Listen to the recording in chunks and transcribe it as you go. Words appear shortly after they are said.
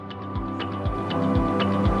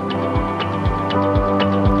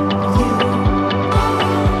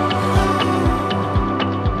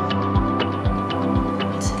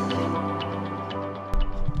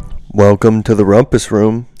Welcome to the Rumpus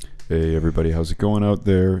Room. Hey everybody, how's it going out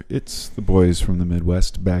there? It's the boys from the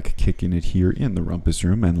Midwest back kicking it here in the Rumpus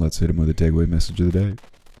Room, and let's hit them with a takeaway message of the day.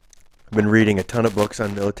 I've been reading a ton of books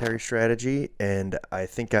on military strategy, and I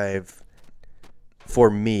think for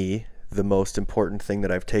me, the most important thing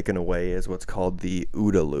that I've taken away is what's called the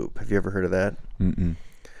OODA loop. Have you ever heard of that? Mm-mm.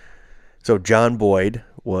 So John Boyd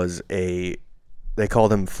they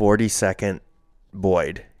called him 42nd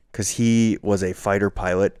Boyd because he was a fighter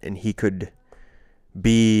pilot and he could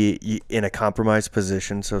be in a compromised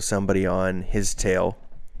position, so somebody on his tail,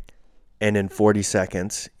 and in 40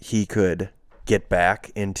 seconds he could get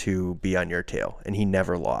back into be on your tail, and he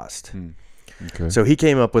never lost. Okay. So he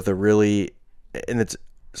came up with there's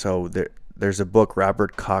a book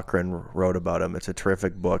Robert Cochran wrote about him. It's a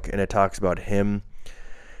terrific book, and it talks about him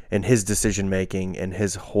and his decision making and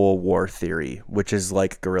his whole war theory, which is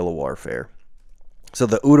like guerrilla warfare. So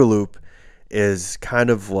the OODA loop is kind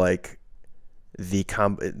of like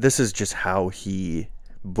this is just how he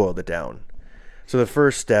boiled it down. So the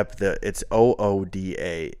first step, it's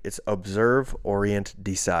OODA. It's observe, orient,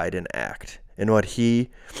 decide, and act. And what he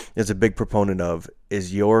is a big proponent of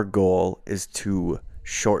is your goal is to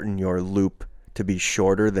shorten your loop to be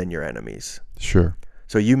shorter than your enemies. Sure.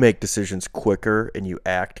 So you make decisions quicker and you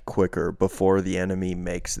act quicker before the enemy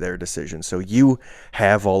makes their decision. So you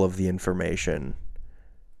have all of the information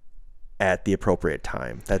at the appropriate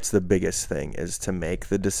time. That's the biggest thing, is to make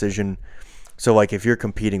the decision. So like if you're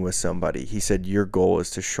competing with somebody, he said your goal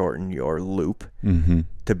is to shorten your loop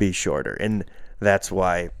to be shorter. And that's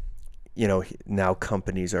why, now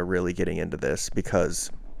companies are really getting into this,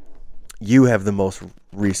 because you have the most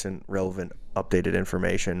recent, relevant, updated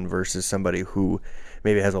information versus somebody who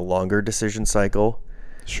maybe has a longer decision cycle.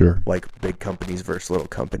 Sure. Like big companies versus little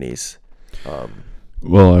companies.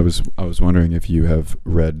 Well, I was wondering if you have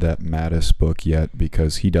read that Mattis book yet,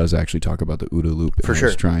 because he does actually talk about the OODA loop. For sure. I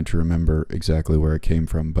was trying to remember exactly where it came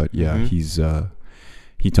from, but yeah,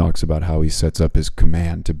 he talks about how he sets up his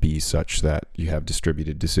command to be such that you have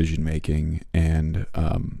distributed decision making and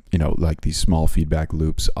like these small feedback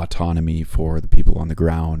loops, autonomy for the people on the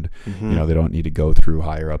ground. They don't need to go through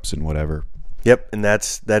higher ups and whatever. Yep, and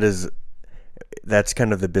that's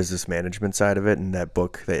kind of the business management side of it, and that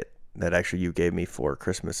book that actually you gave me for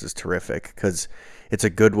Christmas is terrific, because it's a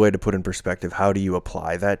good way to put in perspective how do you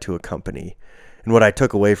apply that to a company. And what I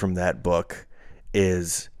took away from that book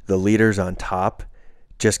is the leaders on top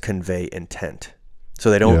just convey intent. So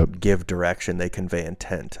they don't give direction, they convey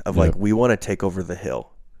intent of like, we want to take over the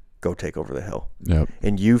hill. Go take over the hill. Yep.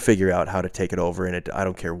 And you figure out how to take it over, and I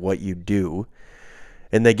don't care what you do.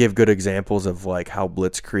 And they give good examples of like how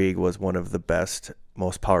Blitzkrieg was one of the best,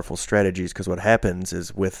 most powerful strategies, because what happens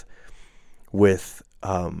is with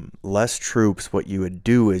less troops, what you would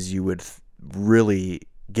do is you would really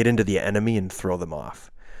get into the enemy and throw them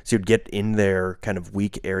off. So you'd get in their kind of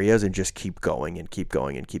weak areas and just keep going and keep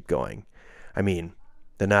going and keep going. I mean,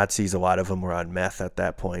 the Nazis, a lot of them were on meth at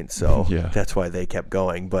that point, so that's why they kept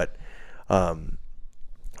going. But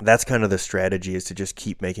that's kind of the strategy, is to just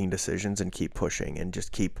keep making decisions and keep pushing and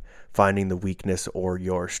just keep finding the weakness or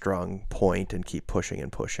your strong point and keep pushing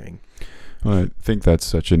and pushing. Well, I think that's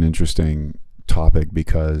such an interesting topic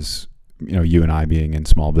because, you and I being in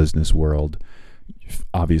small business world,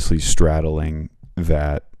 obviously straddling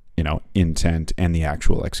that, intent and the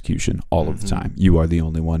actual execution all of the time. You are the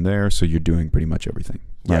only one there, so you're doing pretty much everything.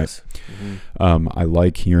 Right? Yes. I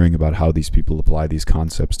like hearing about how these people apply these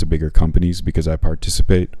concepts to bigger companies, because I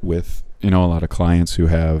participate with, a lot of clients who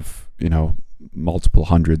have, multiple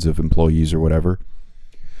hundreds of employees or whatever.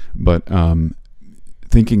 But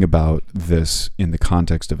thinking about this in the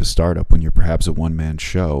context of a startup when you're perhaps a one-man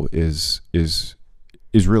show is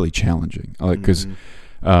really challenging. Because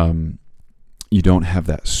you don't have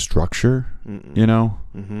that structure,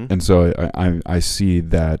 and so I see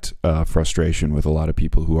that frustration with a lot of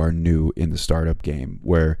people who are new in the startup game,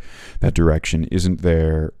 where that direction isn't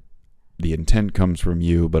there. The intent comes from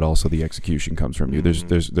you, but also the execution comes from you.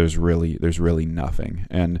 There's really nothing.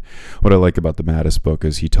 And what I like about the Mattis book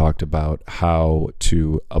is he talked about how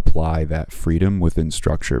to apply that freedom within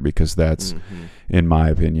structure, because that's, in my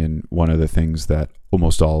opinion, one of the things that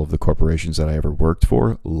almost all of the corporations that I ever worked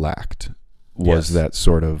for lacked. Was that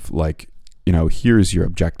sort of like, here's your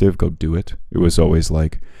objective, go do it. It was always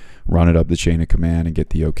like, run it up the chain of command and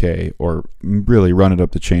get the okay, or really run it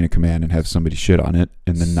up the chain of command and have somebody shit on it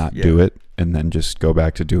and then not do it, and then just go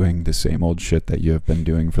back to doing the same old shit that you have been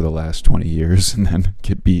doing for the last 20 years and then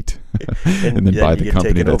get beat and then buy the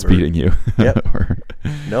company that's beating you.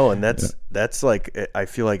 No, and that's like, I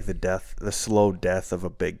feel like the slow death of a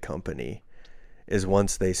big company is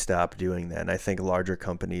once they stop doing that. And I think larger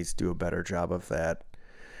companies do a better job of that.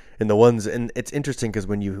 And it's interesting because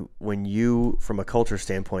when you from a culture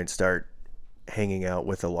standpoint start hanging out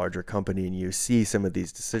with a larger company and you see some of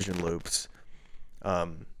these decision loops,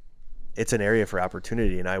 it's an area for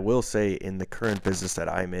opportunity. And I will say, in the current business that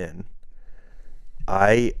I'm in,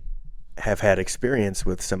 I have had experience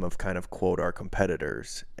with some of kind of quote our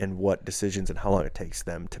competitors and what decisions and how long it takes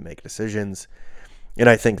them to make decisions. And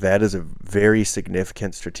I think that is a very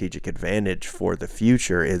significant strategic advantage for the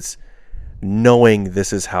future, is knowing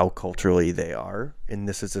this is how culturally they are, and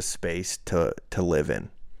this is a space to live in.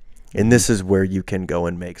 And this is where you can go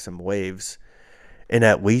and make some waves and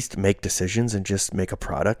at least make decisions and just make a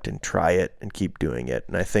product and try it and keep doing it.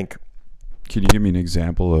 And I think... Can you give me an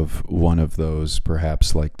example of one of those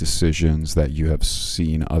perhaps like decisions that you have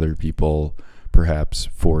seen other people perhaps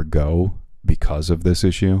forego because of this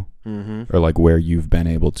issue? Mm-hmm. Or like where you've been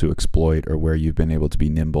able to exploit, or where you've been able to be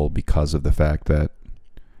nimble because of the fact that,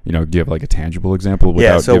 do you have like a tangible example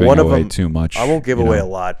without giving away too much? I won't give away a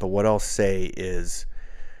lot, but what I'll say is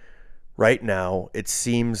right now it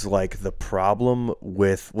seems like the problem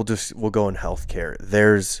with, we'll go in healthcare.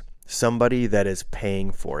 There's somebody that is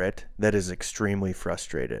paying for it that is extremely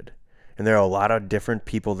frustrated. And there are a lot of different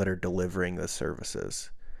people that are delivering the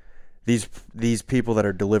services. These people that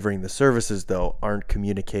are delivering the services, though, aren't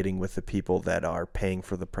communicating with the people that are paying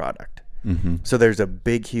for the product. Mm-hmm. So there's a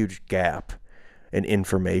big, huge gap in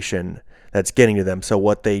information that's getting to them. So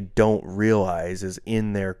what they don't realize is,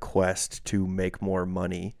 in their quest to make more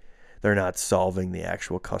money, they're not solving the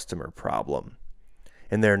actual customer problem.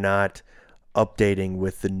 And they're not updating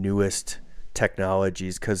with the newest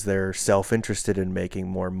technologies because they're self-interested in making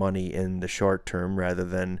more money in the short term rather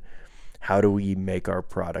than how do we make our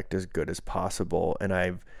product as good as possible. And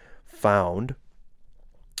I've found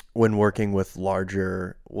when working with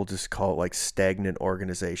larger, we'll just call it like stagnant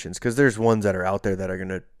organizations, because there's ones that are out there that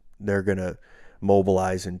are they're gonna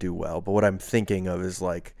mobilize and do well. But what I'm thinking of is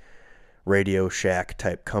like Radio Shack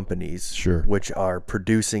type companies, sure, which are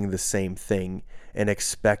producing the same thing and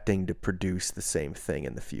expecting to produce the same thing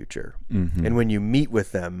in the future. Mm-hmm. And when you meet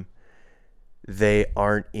with them, they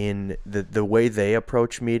aren't in the way they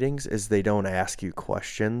approach meetings is they don't ask you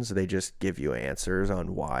questions. They just give you answers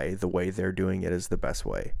on why the way they're doing it is the best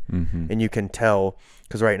way. Mm-hmm. And you can tell,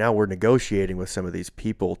 because right now we're negotiating with some of these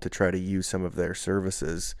people to try to use some of their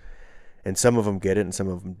services, and some of them get it and some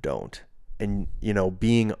of them don't. And,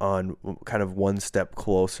 being on kind of one step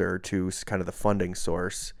closer to kind of the funding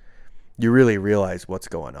source, you really realize what's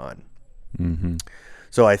going on. Mm-hmm.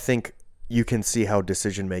 So I think you can see how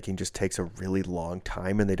decision-making just takes a really long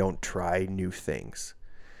time and they don't try new things.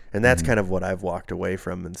 And that's kind of what I've walked away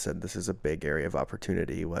from and said, this is a big area of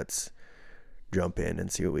opportunity. Let's jump in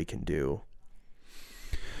and see what we can do.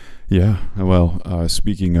 Yeah. Well,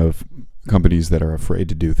 speaking of companies that are afraid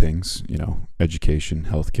to do things, education,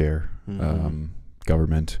 healthcare,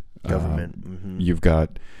 government. You've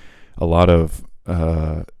got a lot of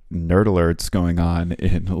nerd alerts going on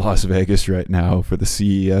in Las Vegas right now for the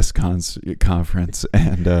CES conference,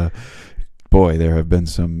 and boy, there have been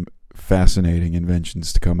some fascinating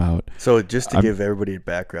inventions to come out. So just to give everybody a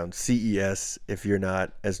background, CES, if you're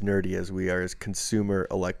not as nerdy as we are, is Consumer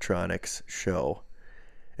Electronics Show.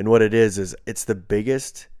 And what it is it's the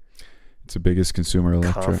biggest... It's the biggest consumer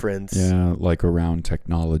conference. Yeah, like around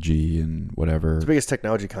technology and whatever. It's the biggest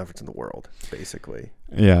technology conference in the world, basically.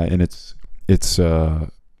 Yeah, and it's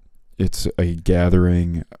a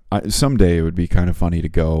gathering. Someday it would be kind of funny to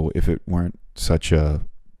go if it weren't such a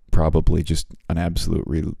probably just an absolute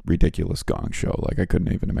ridiculous gong show. Like I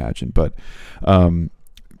couldn't even imagine. But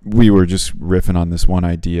we were just riffing on this one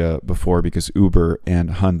idea before because Uber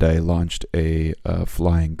and Hyundai launched a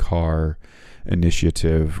flying car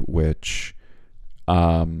initiative, which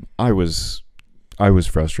I was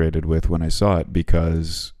frustrated with when I saw it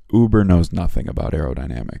because Uber knows nothing about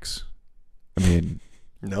aerodynamics. I mean,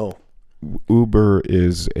 no. Uber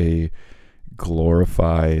is a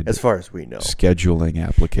glorified, as far as we know, scheduling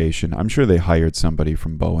application. I'm sure they hired somebody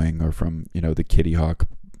from Boeing or from the Kitty Hawk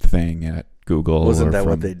thing at Google. Wasn't that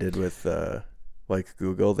what they did with like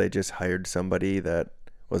Google? They just hired somebody that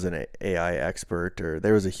was an AI expert, or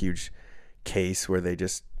there was a huge case where they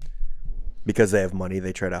just, because they have money,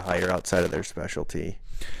 they try to hire outside of their specialty.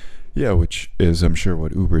 Yeah, which is, I'm sure,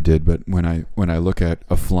 what Uber did. But when I look at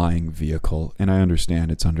a flying vehicle, and I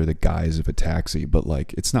understand it's under the guise of a taxi, but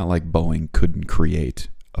like it's not like Boeing couldn't create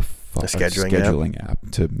a scheduling app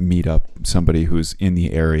to meet up somebody who's in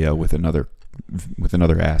the area with another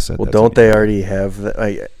asset. Well, don't they already have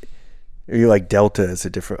that? Like Delta is a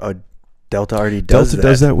different. Delta already does Delta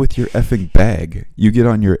does that with your effing bag. You get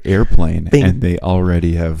on your airplane Bing. and they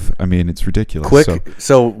already have. I mean, it's ridiculous.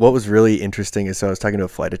 So what was really interesting is, I was talking to a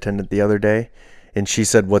flight attendant the other day, and she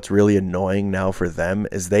said what's really annoying now for them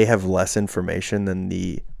is they have less information than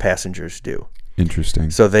the passengers do. Interesting.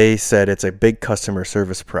 So they said it's a big customer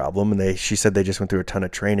service problem, and she said they just went through a ton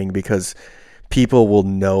of training because people will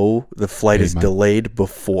know the flight is delayed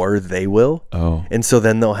before they will. Oh. And so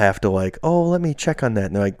then they'll have to like, oh, let me check on that.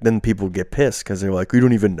 And they're like, then people get pissed because they're like, we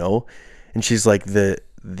don't even know. And she's like, the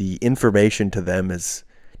information to them is,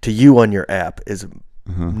 to you on your app is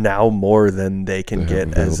now more than they can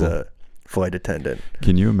get as a flight attendant.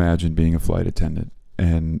 Can you imagine being a flight attendant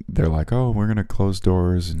and they're like, oh, we're going to close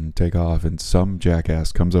doors and take off. And some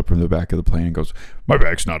jackass comes up from the back of the plane and goes, my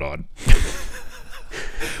bag's not on.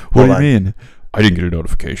 What do you mean? I didn't get a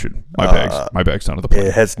notification. My bag's not on the plane.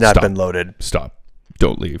 It has not been loaded. Stop.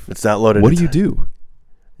 Don't leave. It's not loaded. What do you do?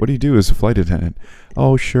 What do you do as a flight attendant?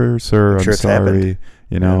 Oh, sure, sir. I'm sorry.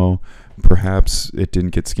 You know, perhaps it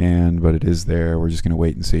didn't get scanned, but it is there. We're just going to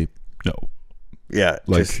wait and see. No. Yeah.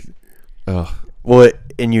 Like, well,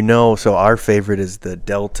 and so our favorite is the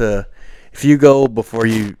Delta. If you go before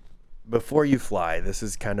you fly, this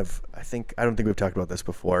is kind of, I don't think we've talked about this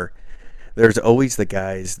before. There's always the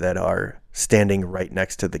guys that are standing right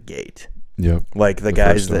next to the gate. Yep. Like the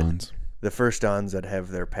guys the first ons that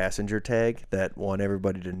have their passenger tag that want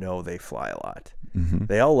everybody to know they fly a lot. Mm-hmm.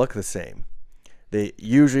 They all look the same. They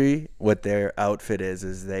usually, what their outfit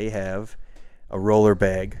is they have a roller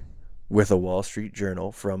bag with a Wall Street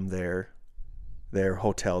Journal from their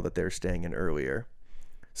hotel that they're staying in earlier.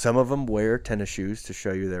 Some of them wear tennis shoes to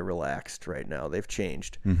show you they're relaxed right now. They've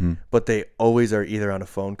changed. Mm-hmm. But they always are either on a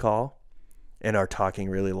phone call and are talking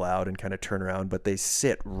really loud and kind of turn around, but they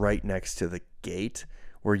sit right next to the gate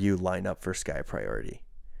where you line up for Sky Priority.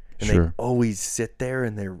 And Sure. they always sit there,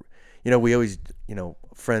 and they're, we always,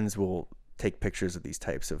 friends will take pictures of these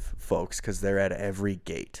types of folks because they're at every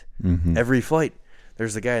gate. Mm-hmm. Every flight,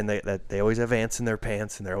 there's the guy, and they always have ants in their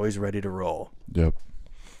pants, and they're always ready to roll. Yep.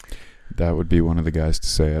 That would be one of the guys to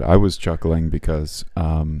say it. I was chuckling because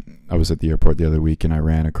I was at the airport the other week and I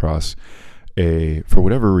ran across for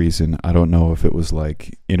whatever reason, I don't know if it was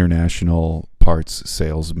like International Parts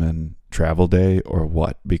Salesman Travel Day or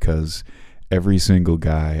what, because every single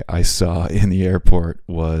guy I saw in the airport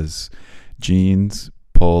was jeans,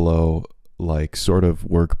 polo, like sort of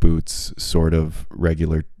work boots, sort of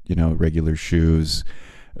regular shoes.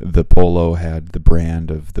 The polo had the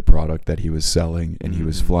brand of the product that he was selling, and he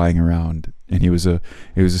was flying around, and he was a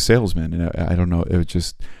salesman. And I don't know, it was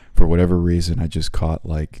just, for whatever reason, I just caught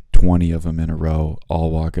like 20 of them in a row,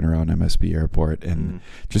 all walking around MSB Airport. And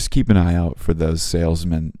just keep an eye out for those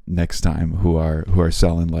salesmen next time who are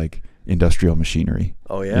selling like industrial machinery.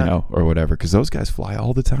 Oh yeah, or whatever, because those guys fly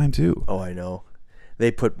all the time too. Oh, I know.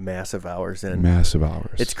 They put massive hours in. Massive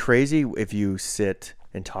hours. It's crazy if you sit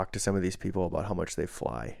and talk to some of these people about how much they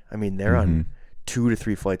fly. I mean, they're on 2 to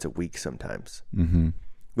 3 flights a week sometimes. Mm-hmm.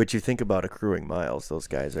 But you think about accruing miles, those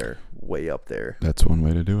guys are way up there. That's one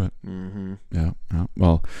way to do it. Mm-hmm. Yeah.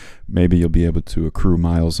 Well, maybe you'll be able to accrue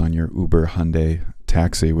miles on your Uber Hyundai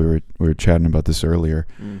taxi. We were chatting about this earlier,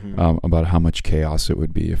 about how much chaos it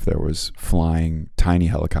would be if there was flying tiny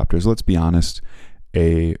helicopters. Let's be honest,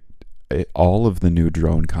 all of the new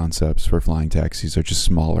drone concepts for flying taxis are just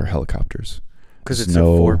smaller helicopters. Because it's a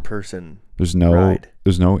 4-person ride.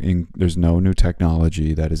 There's no new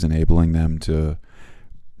technology that is enabling them to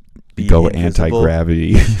invisible. Go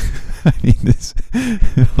anti-gravity. I mean, this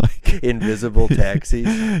like invisible taxis.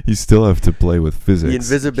 You still have to play with physics. The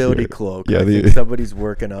invisibility cloak. Yeah, I think somebody's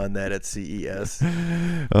working on that at CES.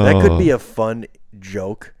 That could be a fun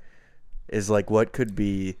joke. Is like, what could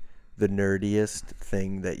be the nerdiest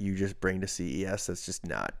thing that you just bring to CES that's just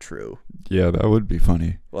not true? Yeah, that would be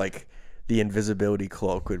funny. Like, the invisibility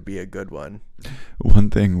cloak would be a good one. One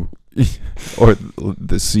thing, or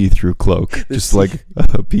the see-through cloak, like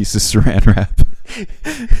a piece of saran wrap.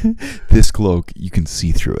 This cloak, you can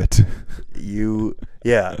see through it.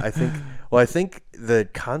 I think the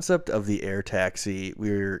concept of the air taxi, we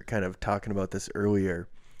were kind of talking about this earlier.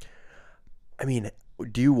 I mean,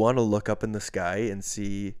 do you want to look up in the sky and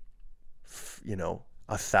see,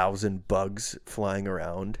 1,000 bugs flying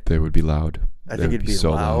around? They would be loud. I think it'd be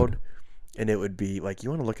so loud. And it would be like, you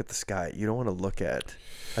want to look at the sky. You don't want to look at.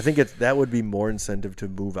 I think that would be more incentive to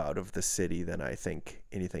move out of the city than I think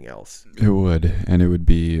anything else. It would, and it would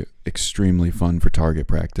be extremely fun for target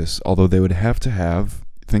practice. Although they would have to have,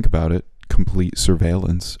 think about it, complete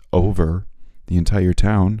surveillance over the entire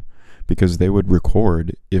town, because they would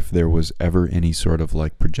record if there was ever any sort of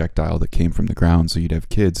like projectile that came from the ground. So you'd have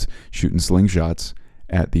kids shooting slingshots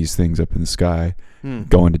at these things up in the sky, Hmm.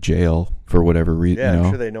 going to jail for whatever reason. Yeah, you know?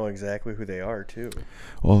 I'm sure they know exactly who they are too.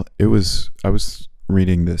 Well, I was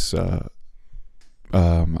reading this.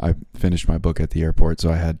 I finished my book at the airport,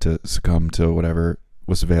 so I had to succumb to whatever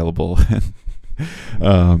was available.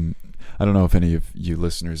 I don't know if any of you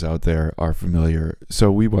listeners out there are familiar.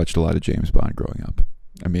 So we watched a lot of James Bond growing up.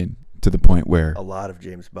 I mean, to the point where A lot of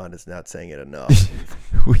James Bond is not saying it enough.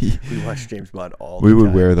 we watch James Bond all the time. we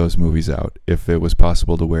would wear those movies out if it was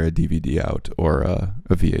possible to wear a DVD out or a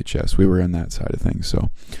VHS. We were in that side of things. So,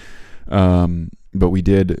 but we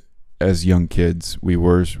did, as young kids, we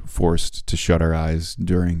were forced to shut our eyes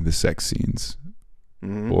during the sex scenes,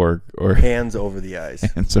 or hands over the eyes.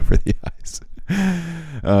 hands over the eyes.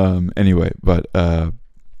 Anyway, but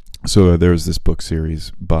so there was this book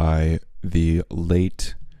series by the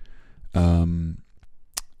late, God,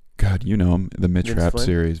 you know him, the Mitch Vince Rapp Flynn?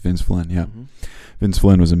 series, Vince Flynn. Yeah, Vince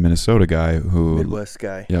Flynn was a Minnesota guy who Midwest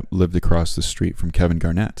guy. Yep, lived across the street from Kevin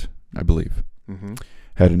Garnett, I believe. Mm-hmm.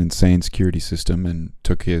 Had an insane security system and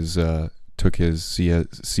took his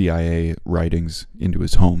CIA writings into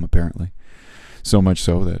his home, apparently. So much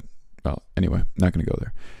so that, well, anyway, not going to go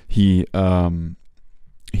there.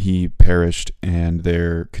 He perished, and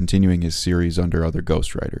they're continuing his series under other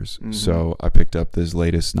ghostwriters. Mm-hmm. So I picked up his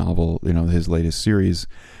latest novel, his latest series,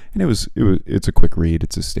 and it's a quick read.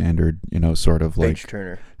 It's a standard, sort of like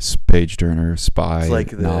page turner spy it's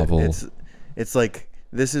like novel. It's like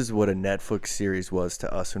this is what a Netflix series was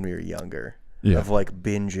to us when we were younger. Yeah. Of like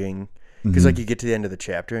binging, because like you get to the end of the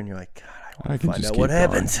chapter and you're like, God, I want to find out what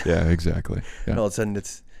happens. Yeah, exactly. Yeah. And all of a sudden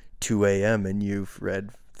it's 2 a.m. and you've read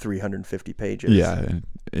 350 pages. Yeah,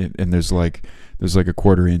 and there's like a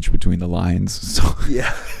quarter inch between the lines, so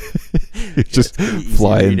yeah, you're just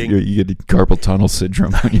flying. You get carpal tunnel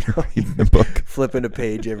syndrome when you're reading the book. Flipping a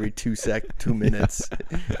page every 2 minutes.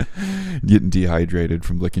 Getting dehydrated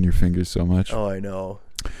from licking your fingers so much. Oh, I know.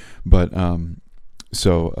 But God,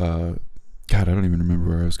 I don't even remember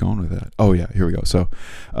where I was going with that. Oh yeah, here we go. So,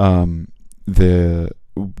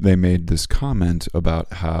 they made this comment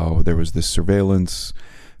about how there was this surveillance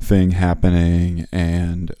thing happening,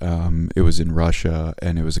 and it was in Russia,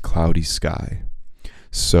 and it was a cloudy sky,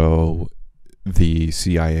 so the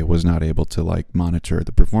CIA was not able to like monitor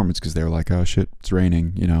the performance because they were like, oh shit, it's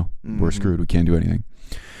raining, we're screwed, we can't do anything.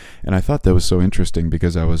 And I thought that was so interesting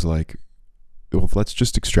because I was like, well, let's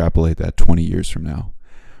just extrapolate that 20 years from now.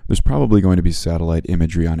 There's probably going to be satellite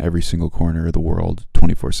imagery on every single corner of the world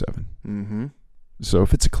 24/7. Mm-hmm. So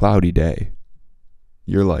if it's a cloudy day,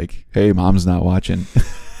 you're like, hey, mom's not watching.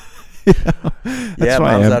 Yeah,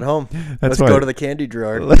 mom's at home. Let's go to the candy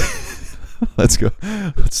drawer. Let's go.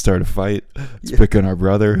 Let's start a fight. Let's pick on our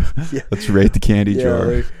brother. Yeah. Let's raid the candy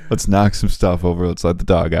drawer. Let's knock some stuff over. Let's let the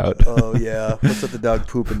dog out. Oh, yeah. Let's let the dog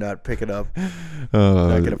poop and not pick it up.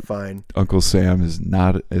 Not get a fine. Uncle Sam is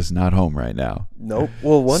not home right now. Nope.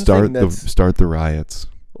 Well, start the riots.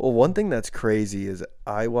 Well, one thing that's crazy is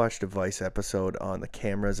I watched a Vice episode on the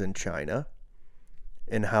cameras in China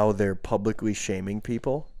and how they're publicly shaming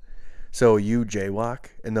people. So you jaywalk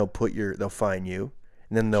and they'll fine you,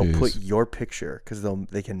 and then they'll put your picture because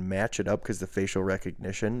they can match it up because the facial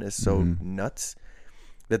recognition is so nuts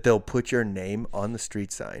that they'll put your name on the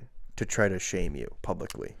street sign to try to shame you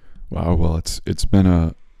publicly. Wow. Well, it's been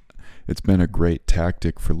a great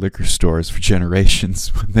tactic for liquor stores for generations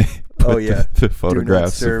when they put the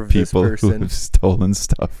photographs of people who have stolen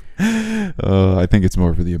stuff. I think it's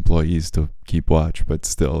more for the employees to keep watch, but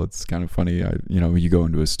still, it's kind of funny. When you go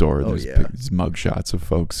into a store, there's these mug shots of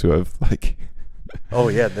folks who have like. Oh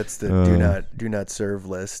yeah, that's the do not serve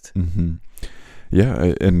list. Mm-hmm.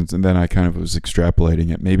 Yeah, and then I kind of was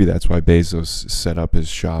extrapolating it. Maybe that's why Bezos set up his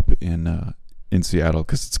shop in Seattle,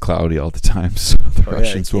 because it's cloudy all the time, so the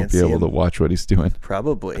Russians won't be able to watch what he's doing.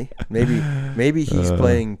 Probably. Maybe he's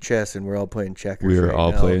playing chess and we're all playing checkers. We are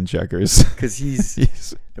all playing checkers. Because he's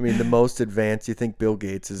the most advanced. You think Bill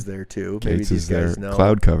Gates is there too? Maybe these guys know.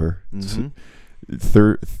 Cloud cover.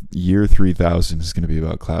 Mm-hmm. Year 3000 is going to be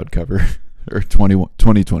about cloud cover. Or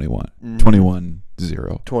 2021.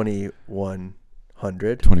 2100.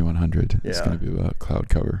 2100 is going to be about cloud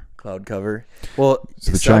cover. Cloud cover. Well,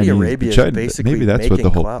 so Saudi Arabia is basically maybe that's making what the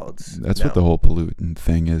whole clouds. What the whole pollutant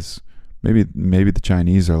thing is. Maybe the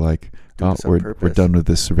Chinese are like, we're done with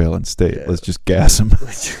this surveillance state. Yeah. Let's just gas them.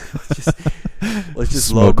 Let's just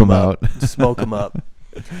smoke them out. Smoke them up.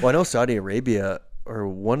 Well, I know Saudi Arabia or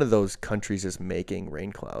one of those countries is making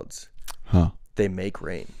rain clouds. Huh? They make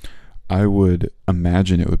rain. I would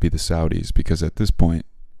imagine it would be the Saudis, because at this point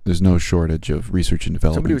there's no shortage of research and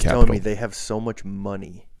development. Somebody was capital. telling me they have so much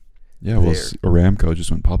money. Yeah, well, Aramco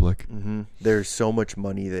just went public. Mm-hmm. There's so much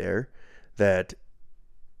money there that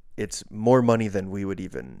it's more money than we would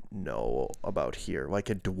even know about here. Like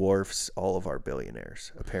it dwarfs all of our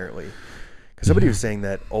billionaires, apparently. Because somebody was saying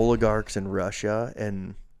that oligarchs in Russia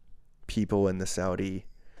and people in the Saudi,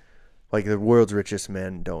 like the world's richest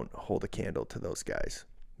men, don't hold a candle to those guys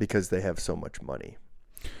because they have so much money.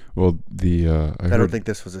 Well, I don't think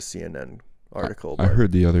this was a CNN article. I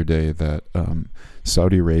heard the other day that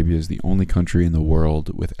Saudi Arabia is the only country in the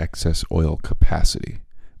world with excess oil capacity,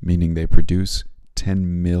 meaning they produce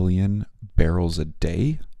 10 million barrels a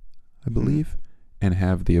day, I believe, and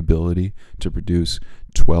have the ability to produce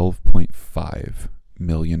 12.5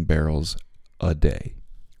 million barrels a day.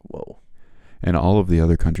 Whoa. And all of the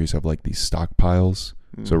other countries have like these stockpiles,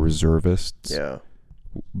 so reservists. Yeah.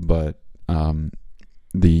 But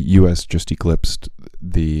the U.S. just eclipsed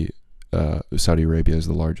the Saudi Arabia as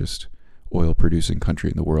the largest oil producing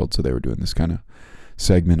country in the world. So they were doing this kind of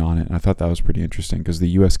segment on it. And I thought that was pretty interesting because the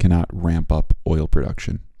U.S. cannot ramp up oil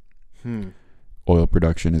production. Oil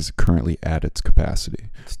production is currently at its capacity.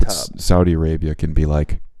 It's top. Saudi Arabia can be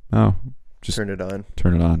like, oh, just turn it on.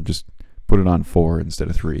 Just put it on 4 instead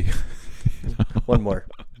of 3. One more,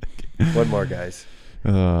 guys.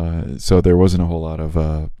 So there wasn't a whole lot of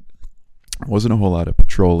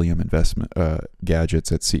petroleum investment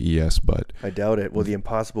gadgets at CES, but I doubt it. Well, the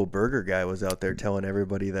Impossible Burger guy was out there telling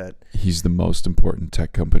everybody that he's the most important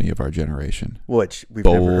tech company of our generation. Which we've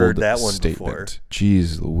bold never heard that one statement. before.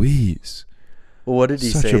 Jeez Louise. Well, what did he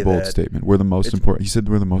say? Such a bold statement. We're the most important. He said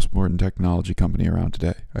we're the most important technology company around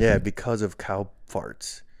today. I think. Because of cow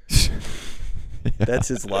farts. That's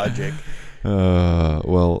his logic.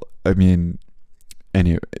 Well, I mean,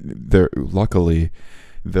 luckily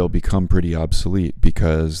they'll become pretty obsolete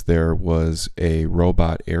because there was a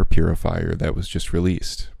robot air purifier that was just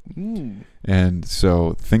released. And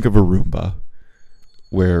so think of a Roomba,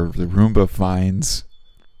 where the Roomba finds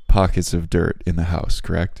pockets of dirt in the house,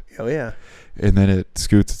 correct? Oh, yeah. And then it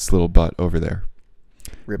scoots its little butt over there.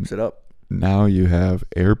 Rips it up. Now you have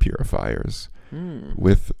air purifiers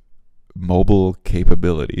with mobile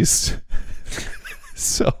capabilities.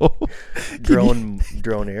 So drone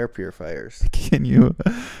air purifiers. Can you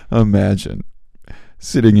imagine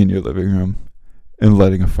sitting in your living room and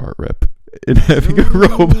letting a fart rip and having a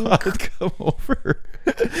robot come over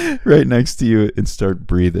right next to you and start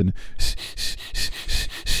breathing?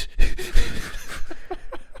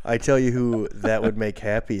 I tell you who that would make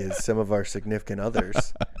happy is some of our significant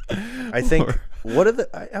others. I think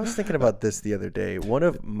I was thinking about this the other day. One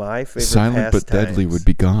of my favorite silent but deadly would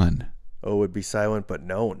be gone. Oh, it would be silent but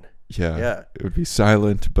known. Yeah. It would be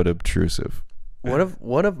silent but obtrusive.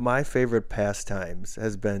 One of my favorite pastimes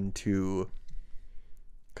has been to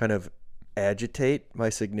kind of agitate my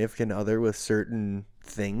significant other with certain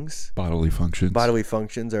things. Bodily functions. Bodily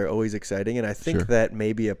functions are always exciting, and I think that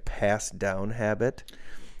may be a passed down habit.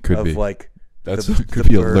 Could be. Like could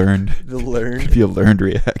be a learned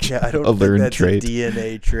reaction. Yeah, I don't a think learned that's trait. a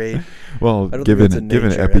DNA trait. Well, given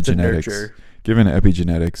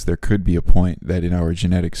epigenetics, there could be a point that in our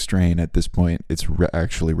genetic strain at this point, it's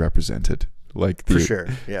actually represented. Like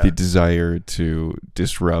the desire to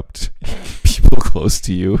disrupt people close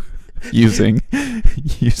to you using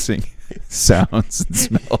sounds and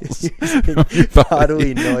smells,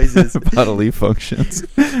 bodily noises, bodily functions.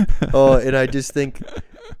 Oh, and I just think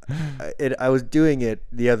I was doing it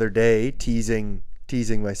the other day, teasing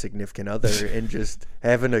my significant other and just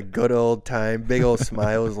having a good old time, big old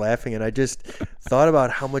smiles, laughing, and I just thought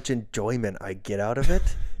about how much enjoyment I get out of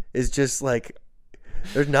it. It's just like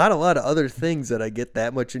there's not a lot of other things that I get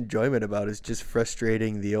that much enjoyment about. It's just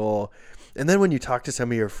frustrating the old. And then when you talk to some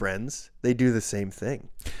of your friends, they do the same thing.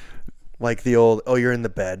 Like the old, you're in the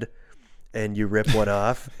bed and you rip one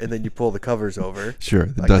off and then you pull the covers over. Sure,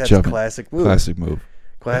 the like Dutch oven. Classic move.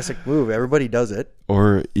 Classic move. Everybody does it.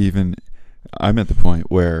 Or even, I'm at the point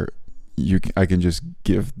where I can just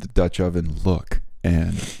give the Dutch oven look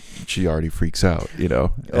and she already freaks out, And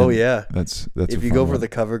oh yeah, that's if you go for the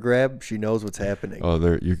cover grab, she knows what's happening. Oh,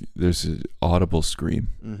 there's an audible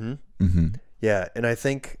scream. Yeah, and I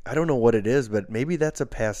think I don't know what it is, but maybe that's a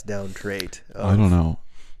passed down trait. I don't know.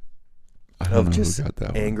 Of just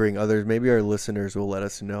angering others. Maybe our listeners will let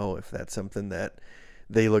us know if that's something that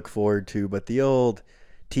they look forward to. But the old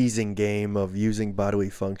teasing game of using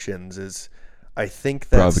bodily functions is, I think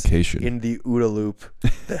that's provocation in the OODA loop.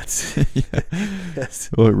 That's yes.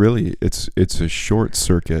 Well, it's a short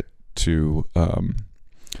circuit to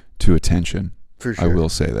attention. For sure, I will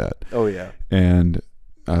say that. Oh yeah, and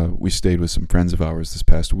we stayed with some friends of ours this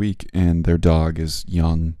past week, and their dog is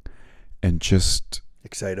young and just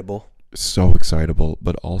excitable. So excitable,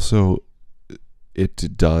 but also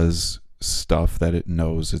it does stuff that it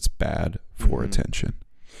knows it's bad for attention.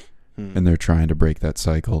 and they're trying to break that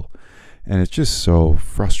cycle. And it's just so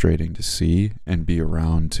frustrating to see and be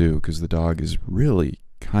around too, because the dog is really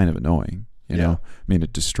kind of annoying. You know, I mean,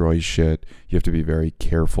 it destroys shit. You have to be very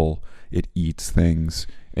careful. It eats things,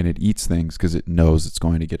 and it eats things because it knows it's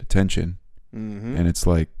going to get attention. Mm-hmm. And it's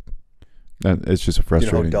like, it's just a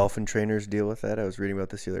frustrating. You know how dolphin trainers deal with that? I was reading about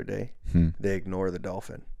this the other day. They ignore the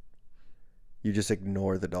dolphin. You just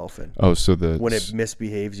ignore the dolphin. Oh, so when it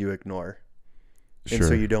misbehaves, you ignore. Sure. And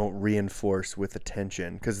so you don't reinforce with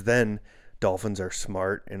attention, because then dolphins are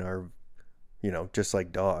smart and are, you know, just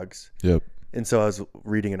like dogs. Yep. And so I was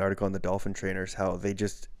reading an article on the dolphin trainers, how they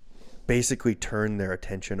just basically turn their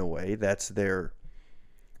attention away. That's their,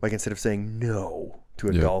 like, instead of saying no to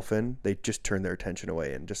a dolphin, they just turn their attention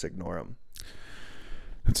away and just ignore them.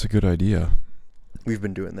 That's a good idea. We've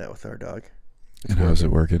been doing that with our dog. And how's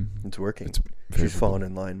it working? It's working. She's falling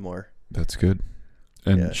in line more. That's good.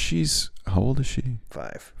 And she's, how old is she?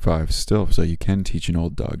 5. 5 still. So you can teach an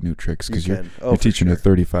old dog new tricks, because you're teaching a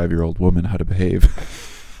 35-year-old woman how to behave.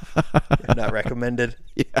 Not recommended.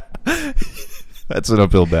 Yeah. That's an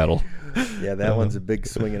uphill battle. Yeah, that one's a big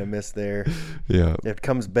swing and a miss there. Yeah. It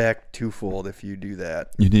comes back twofold if you do that.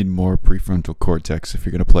 You need more prefrontal cortex if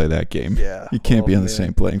you're going to play that game. Yeah. You can't be on the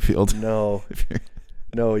same playing field. No.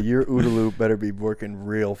 No, your OODA loop better be working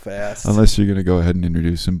real fast. Unless you're going to go ahead and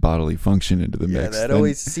introduce some bodily function into the mix. Yeah, that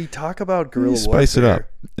always, talk about guerrilla warfare. Spice it up.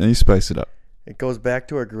 And you spice it up. It goes back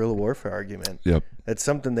to our guerrilla warfare argument. Yep. It's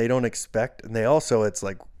something they don't expect. And they also, it's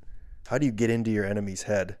like, how do you get into your enemy's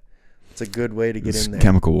head? It's a good way to get in there.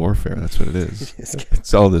 Chemical warfare, that's what it is.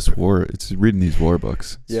 It's all this war. It's reading these war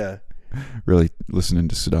books. Yeah. Really listening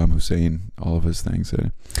to Saddam Hussein, all of his things.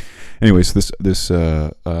 Anyways, this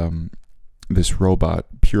robot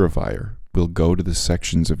purifier will go to the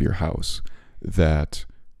sections of your house that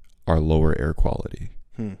are lower air quality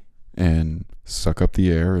and suck up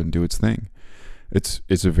the air and do its thing.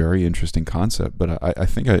 It's a very interesting concept, but I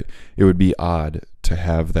think it would be odd to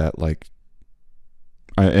have that, like,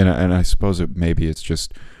 and I suppose maybe it's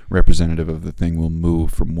just representative of the thing will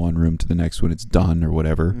move from one room to the next when it's done or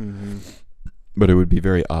whatever. Mm-hmm. But it would be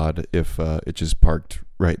very odd if it just parked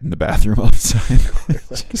right in the bathroom all the time.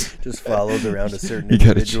 just follows around a certain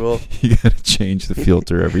individual. You got to change the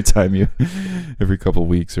filter every couple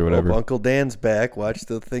weeks or whatever. Well, Uncle Dan's back. Watch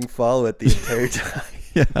the thing follow it the entire time.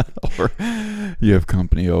 Yeah, or you have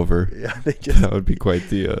company over. Yeah, that would be quite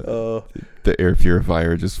the air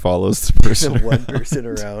purifier just follows the person. One person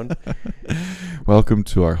around. Welcome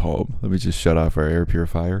to our home. Let me just shut off our air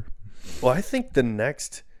purifier. Well, I think the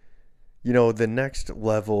next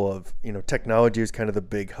level of, technology is kind of the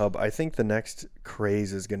big hub. I think the next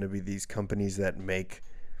craze is going to be these companies that make,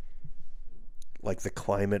 like, the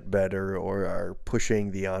climate better or are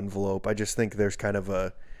pushing the envelope. I just think there's kind of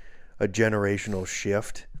a generational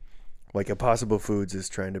shift. Like, Impossible Foods is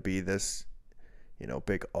trying to be this,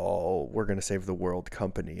 big we're going to save the world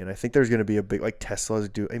company. And I think there's going to be a big, like Tesla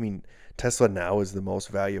now is the most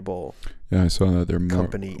valuable I saw that they're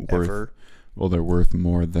company ever. Well, they're worth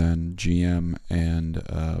more than GM and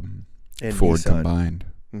Ford Nissan combined.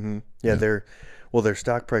 Mm-hmm. Yeah, their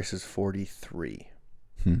stock price is 430,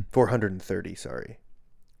 sorry,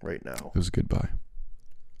 right now. It was a good buy.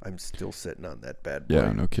 I'm still sitting on that bad boy.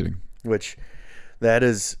 Yeah, no kidding. Which,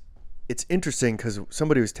 it's interesting because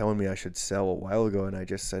somebody was telling me I should sell a while ago, and I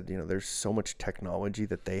just said, there's so much technology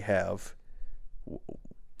that they have.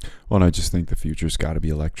 Well, and I just think the future's got to be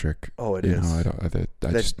electric. Oh, it is. I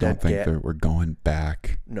just don't think that we're going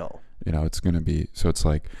back. No. It's going to be, so it's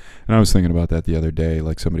like, and I was thinking about that the other day,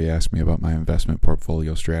 like somebody asked me about my investment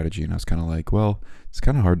portfolio strategy, and I was kind of like, well, it's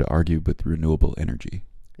kind of hard to argue with renewable energy.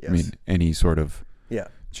 Yes. I mean, any sort of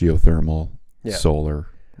geothermal, solar,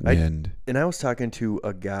 wind. And I was talking to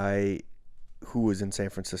a guy who was in San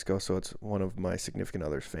Francisco, so it's one of my significant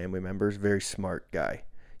other's family members, very smart guy.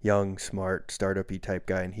 Young, smart, startup-y type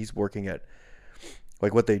guy, and he's working at,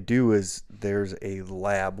 like, what they do is there's a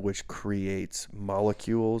lab which creates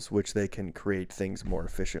molecules which they can create things more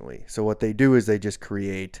efficiently. So what they do is they just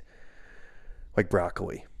create, like,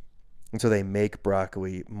 broccoli. And so they make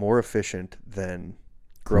broccoli more efficient than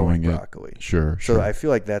growing broccoli. Sure. So I feel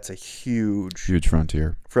like that's a huge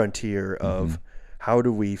frontier of how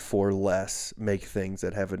do we for less make things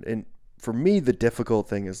that have and for me, the difficult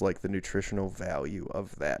thing is, like, the nutritional value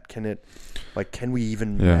of that. Can we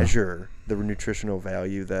even measure the nutritional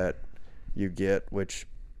value that you get, which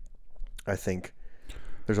I think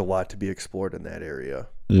there's a lot to be explored in that area.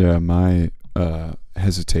 Yeah, my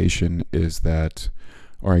hesitation is that,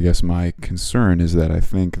 or I guess my concern is that I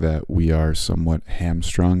think that we are somewhat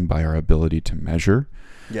hamstrung by our ability to measure.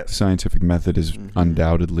 Yes. The scientific method is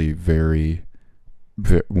undoubtedly very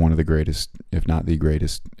one of the greatest, if not the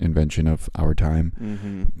greatest, invention of our time.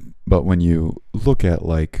 Mm-hmm. But when you look at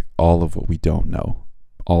like all of what we don't know,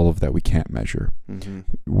 all of that we can't measure,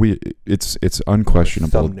 it's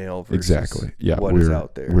unquestionable. Thumbnail versus exactly. Yeah, what is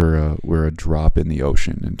out there. We're a drop in the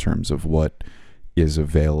ocean in terms of what is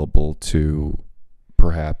available to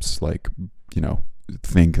perhaps like,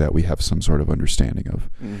 think that we have some sort of understanding of.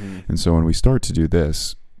 And so when we start to do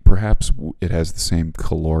this, perhaps it has the same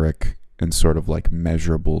caloric and sort of like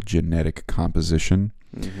measurable genetic composition.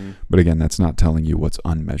 But again, that's not telling you what's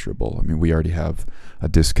unmeasurable. I mean, we already have a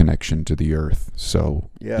disconnection to the earth. So,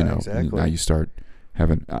 exactly. Now you start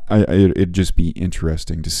having, it'd just be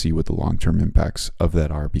interesting to see what the long-term impacts of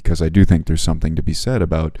that are, because I do think there's something to be said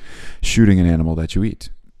about shooting an animal that you eat.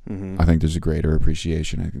 I think there's a greater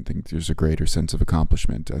appreciation. I think there's a greater sense of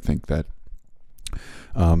accomplishment. I think that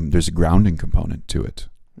there's a grounding component to it.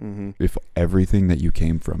 If everything that you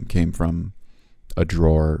came from a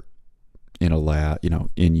drawer in a lab,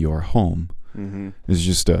 in your home, is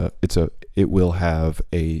just it will have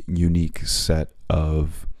a unique set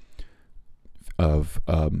of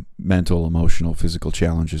mental, emotional, physical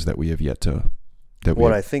challenges that we have yet to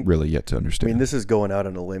really yet to understand. I mean, this is going out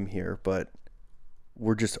on a limb here, but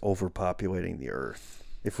we're just overpopulating the earth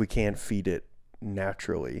if we can't feed it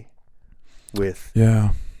naturally with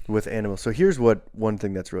animals. So here's one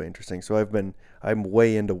thing that's really interesting. So I'm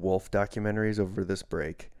way into wolf documentaries over this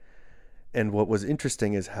break. And what was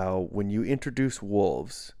interesting is how when you introduce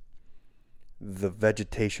wolves, the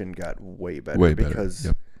vegetation got way better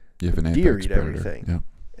because you have an deer apex eat predator. everything. Yep.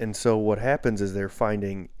 And so what happens is they're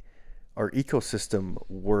finding our ecosystem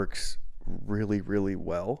works really, really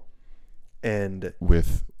well. And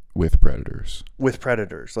with predators. With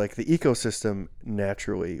predators. Like the ecosystem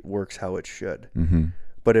naturally works how it should.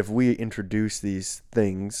 But if we introduce these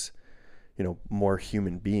things, more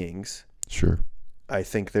human beings, sure, I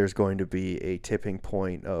think there's going to be a tipping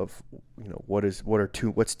point of,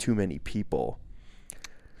 what's too many people.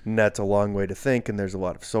 And that's a long way to think, and there's a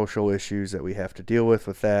lot of social issues that we have to deal with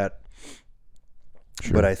that.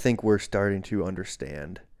 Sure. But I think we're starting to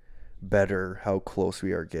understand better how close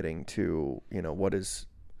we are getting to, what's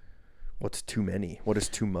too many, what is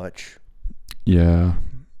too much. Yeah.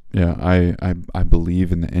 I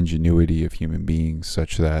believe in the ingenuity of human beings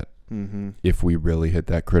such that if we really hit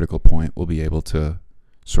that critical point, we'll be able to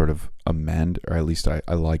sort of amend, or at least I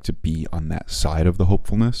like to be on that side of the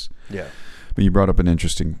hopefulness. Yeah. But you brought up an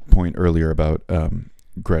interesting point earlier about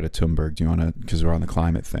Greta Thunberg. Do you want to, because we're on the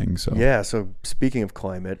climate thing. So yeah. So speaking of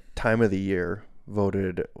climate, time of the year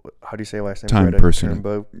voted, how do you say her last name?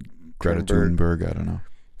 Greta Thunberg. I don't know.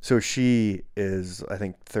 So she is, I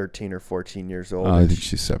think, 13 or 14 years old. I think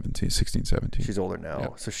she's 16, 17. She's older now. Yeah.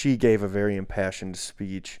 So she gave a very impassioned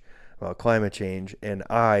speech about climate change. And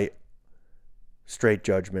I, straight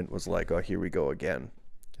judgment, was like, oh, here we go again.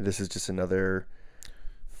 This is just another,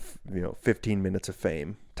 15 minutes of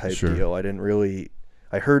fame type deal.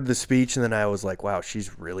 I heard the speech and then I was like, wow,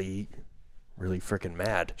 she's really, really freaking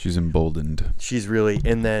mad. She's emboldened.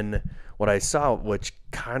 And then what I saw, which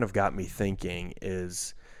kind of got me thinking,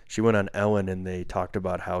 is she went on Ellen and they talked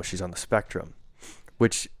about how she's on the spectrum,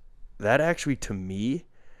 which that actually to me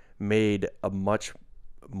made a much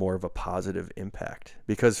more of a positive impact,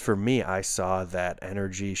 because for me, I saw that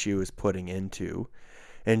energy she was putting into,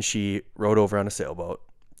 and she rode over on a sailboat,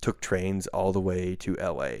 took trains all the way to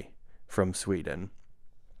LA from Sweden.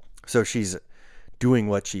 So she's doing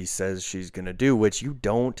what she says she's going to do, which you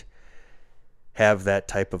don't have that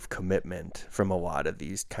type of commitment from a lot of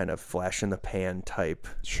these kind of flash in the pan type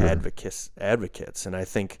advocates. And I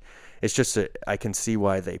think it's just I can see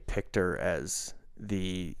why they picked her as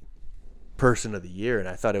the person of the year. And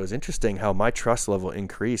I thought it was interesting how my trust level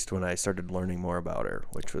increased when I started learning more about her,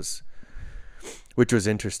 which was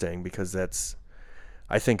interesting, because that's,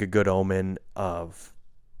 I think, a good omen of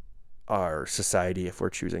our society if we're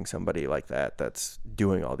choosing somebody like that that's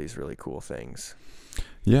doing all these really cool things.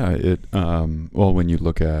 Yeah, well, when you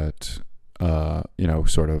look at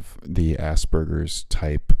sort of the Asperger's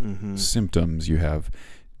type symptoms, you have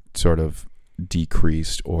sort of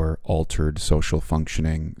decreased or altered social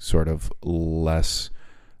functioning, sort of less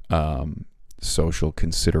social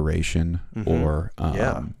consideration, or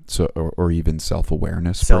or even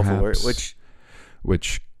self-awareness, perhaps,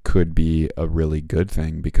 which could be a really good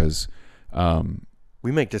thing, because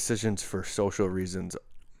we make decisions for social reasons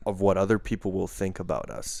of what other people will think about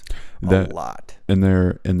us a lot. And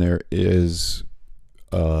there is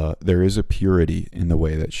there is a purity in the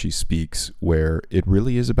way that she speaks where it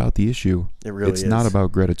really is about the issue. It really it's is. not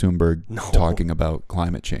about Greta Thunberg No. talking about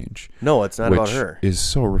climate change. No, it's not which about her. is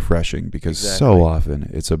so refreshing because Exactly. so often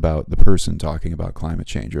it's about the person talking about climate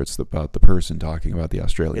change, or it's about the person talking about the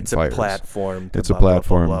Australian It's fires. a platform. To It's a blah, blah, blah,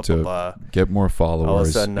 platform blah, to blah, blah. get more followers. All of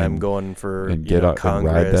a sudden, I'm and- going for and get out and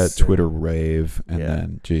Congress ride that Twitter and rave, and Yeah.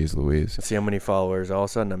 then, geez Louise. see how many followers. All of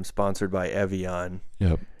a sudden, I'm sponsored by Evian.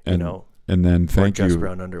 Yep. And You know, and then or thank Just you.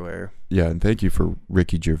 Brown underwear. Yeah, and thank you for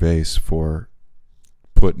Ricky Gervais for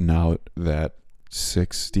putting out that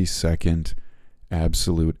 60-second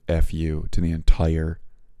absolute FU to the entire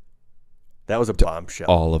That was a bombshell.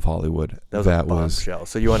 all of Hollywood. That was a bombshell.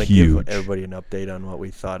 So you want to give huge. everybody an update on what we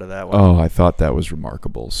thought of that one? Oh, I thought that was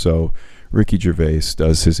remarkable. So Ricky Gervais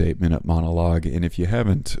does his 8-minute monologue, and if you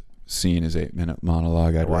haven't seen his 8-minute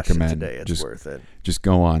monologue, I I'd watched recommend it today. It's just worth it. just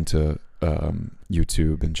go on to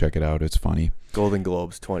YouTube and check it out. It's funny. Golden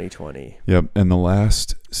Globes 2020. Yep. And the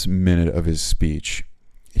last minute of his speech,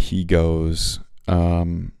 he goes,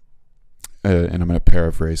 and I'm going to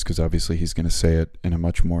paraphrase because obviously he's going to say it in a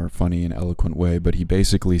much more funny and eloquent way, but he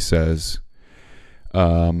basically says,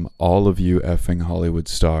 all of you effing Hollywood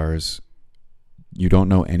stars, you don't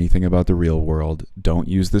know anything about the real world. Don't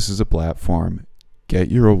use this as a platform. Get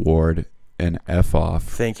your award and F off.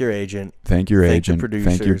 Thank your agent. Thank your Thank agent. the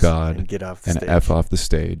producers. Thank your God. And get off the And stage. F off the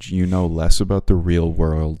stage. You know less about the real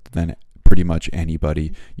world than pretty much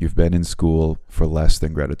anybody. You've been in school for less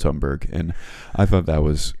than Greta Thunberg. And I thought that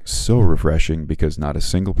was so refreshing because not a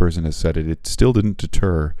single person has said it. It still didn't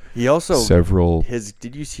deter He also several.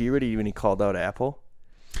 did you see what when he called out Apple?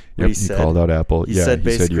 Yep, he he said- called out Apple. he Yeah, said he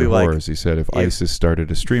said basically you're like, whores. He said if if- ISIS started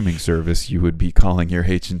a streaming service, you would be calling your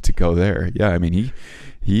agent to go there. Yeah, I mean he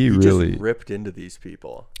He really just ripped into these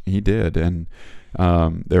people. he did, and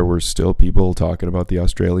there were still people talking about the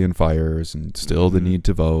Australian fires and still the Mhm. need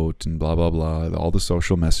to vote and blah blah blah. All the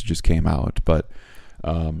social messages came out, but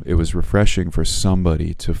it was refreshing for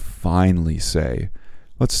somebody to finally say,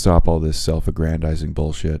 "Let's stop all this self-aggrandizing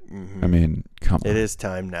bullshit." Mhm. I mean, come on. It is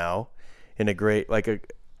time now, in a great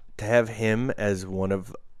to have him as one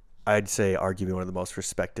of, I'd say, arguably one of the most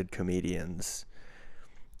respected comedians.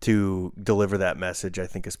 To deliver that message, I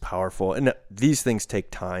think, is powerful. And these things take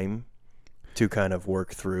time to kind of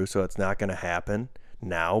work through, so it's not going to happen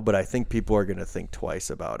now. But I think people are going to think twice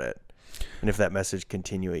about it. And if that message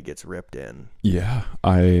continually gets ripped in. Yeah,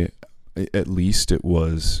 at least it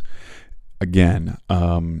was, again,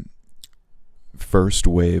 first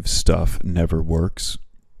wave stuff never works.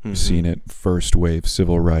 You've seen it, first wave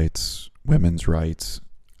civil rights, women's rights.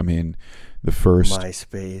 I mean, the first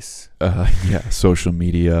MySpace. social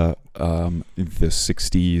media, the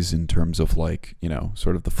 60s in terms of like,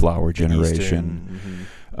 sort of the flower generation.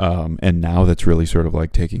 Eastern, And now that's really sort of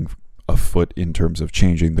like taking a foot in terms of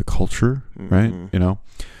changing the culture, right? Mhm.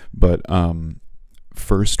 But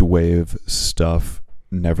first wave stuff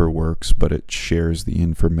never works, but it shares the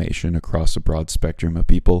information across a broad spectrum of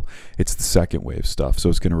people. It's the second wave stuff, so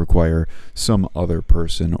it's going to require some other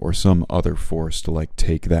person or some other force to like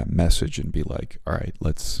take that message and be like, all right,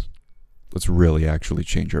 let's really actually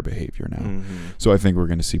change our behavior now. Mhm. So I think we're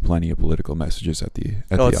going to see plenty of political messages at the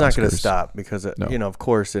No, it's not going to Oscars. stop because, No. of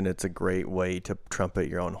course, and it's a great way to trumpet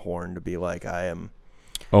your own horn to be like, I am,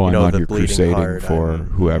 Oh, I'm know, on the here bleeding crusading heart, for I'm-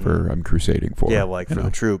 whoever I'm crusading for. yeah, like you for know?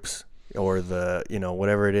 the troops or the,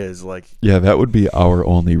 whatever it is. Like, Yeah, that would be our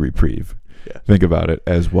only reprieve. Yeah. Think about it.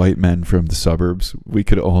 As white men from the suburbs, we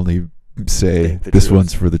could only say Thank the this troops.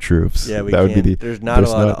 one's for the troops. yeah, we that would can't. be There's not a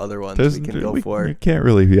lot of other ones we there's- can go we for. can't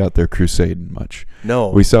really be out there crusading much. No.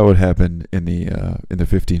 We saw what happened in the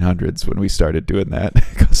 1500s when we started doing that.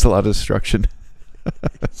 It caused a lot of destruction.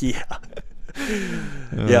 Yeah.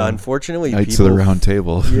 Yeah, unfortunately, Knights people. of the Round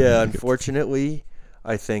Table. Yeah, unfortunately,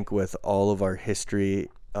 I think with all of our history,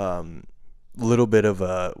 little bit of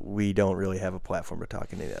we don't really have a platform to talk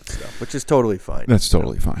any of that stuff, which is totally fine. That's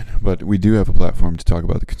totally fine. But we do have a platform to talk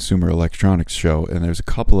about the Consumer Electronics Show, and there's a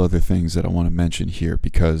couple other things that I want to mention here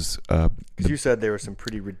because Because you said there were some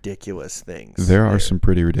pretty ridiculous things. there are some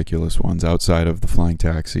pretty ridiculous ones outside of the flying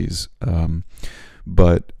taxis.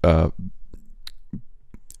 But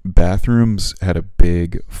bathrooms had a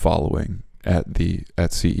big following at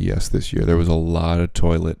CES this year. There was a lot of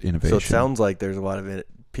toilet innovation. So it sounds like there's a lot of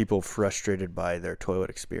people frustrated by their toilet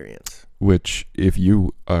experience. Which, if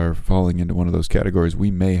you are falling into one of those categories, we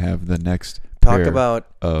may have the next Talk pair about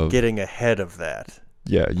of getting ahead of that.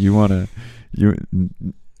 Yeah,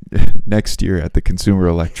 next year at the Consumer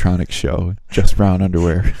Electronics Show, Just Brown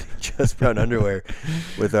Underwear. Just Brown Underwear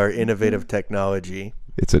with our innovative technology.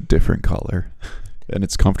 It's a different color, and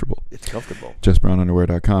it's comfortable. It's comfortable.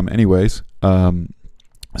 JustBrownUnderwear.com. Anyways,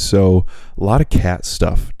 So a lot of cat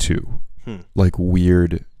stuff too, Hmm. like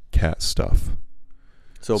weird cat stuff.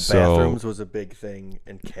 So So- bathrooms was a big thing,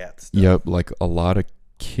 and cat stuff. Yep, like a lot of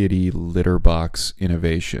kitty litter box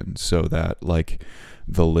innovation, so that like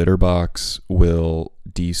the litter box will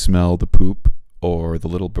de-smell the poop, or the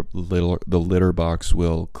the litter box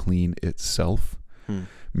will clean itself. Hmm.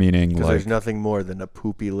 Meaning, Because like there's nothing more than a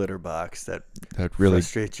poopy litter box that that really.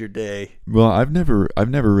 frustrates your day. Well, I've never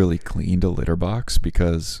really cleaned a litter box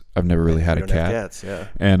because I've never really had You a don't have cat, cats, yeah.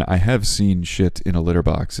 and I have seen shit in a litter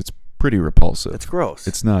box. It's pretty repulsive. It's gross.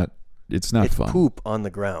 It's not It's fun poop on the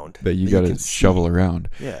ground that you got to can shovel see. around.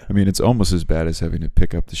 Yeah. I mean, it's almost as bad as having to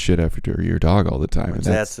pick up the shit after your dog all the time. And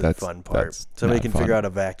That's the fun part. that's Somebody not can fun. figure out a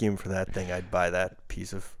vacuum for that thing. I'd buy that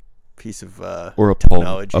piece of Or a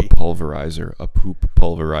technology. pulverizer, a poop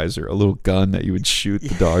pulverizer, a little gun that you would shoot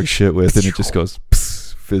the dog shit with, and it just goes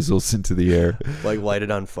pss, fizzles into the air, like light it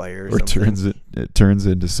on fire or something. it turns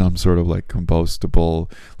into some sort of like compostable,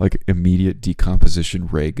 like immediate decomposition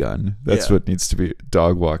ray gun. That's Yeah. what needs to be.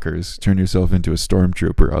 Dog walkers, turn yourself into a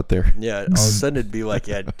stormtrooper out there. Yeah, all of a sudden it'd be like,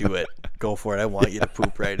 yeah, do it. Go for it. I want you to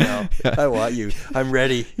poop right now. I want you. I'm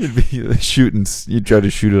ready. You'd be shooting. You try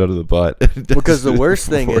to shoot it out of the butt. Because the worst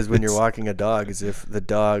thing is when you're Before walking a dog is if the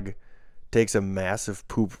dog takes a massive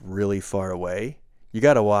poop really far away. You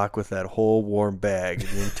got to walk with that whole warm bag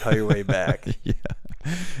the entire way back. yeah,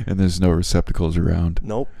 and there's no receptacles around.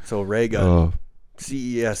 Nope. So ray gun. Oh,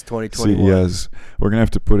 CES 2021. CES. We're gonna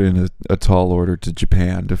have to put in a tall order to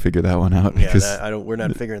Japan to figure that one out. Yeah, because we're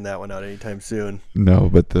not figuring that one out anytime soon. no,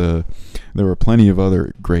 but there were plenty of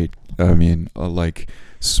other great. I mean, like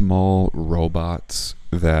small robots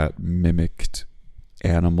that mimicked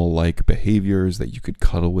animal-like behaviors that you could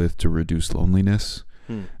cuddle with to reduce loneliness.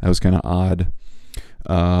 That was kind of odd.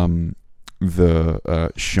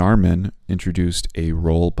 The Charmin introduced a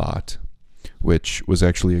Rollbot, which was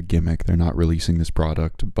actually a gimmick. They're not releasing this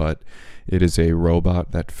product, but it is a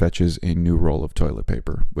robot that fetches a new roll of toilet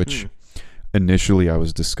paper, which initially I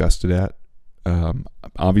was disgusted at.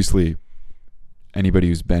 Obviously, anybody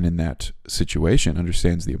who's been in that situation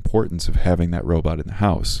understands the importance of having that robot in the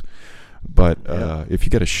house. But if you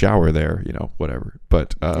get a shower there, whatever.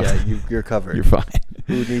 But you're covered. you're fine.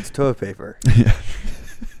 Who needs toilet paper? yeah.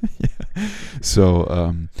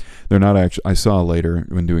 So they're not actually. I saw later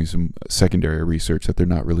when doing some secondary research that they're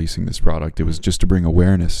not releasing this product. It was just to bring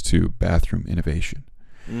awareness to bathroom innovation,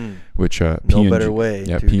 which No P&G, better way.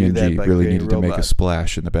 yeah, to do P&G that by really creating needed to make a robot.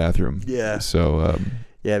 splash in the bathroom. Yeah. So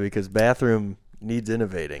Yeah, because bathroom needs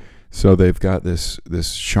innovating. so they've got this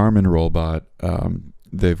Charmin robot.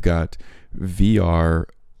 They've got VR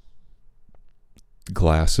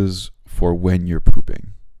glasses for when you're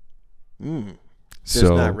pooping. Just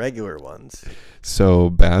So not regular ones.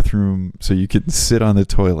 So you can sit on the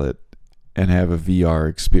toilet and have a VR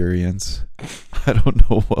experience. I don't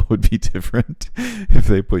know what would be different if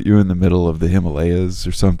they put you in the middle of the Himalayas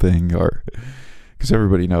or something, or because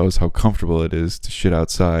everybody knows how comfortable it is to shit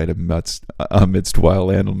outside amidst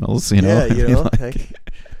wild animals. Yeah,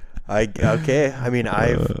 Like, okay. I mean,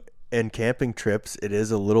 in camping trips, it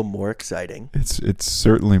is a little more exciting. it's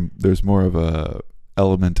certainly, there's more of a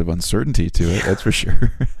element of uncertainty to it. That's for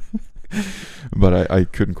sure. But I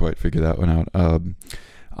couldn't quite figure that one out.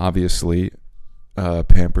 Obviously,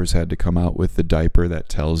 Pampers had to come out with the diaper that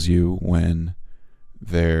tells you when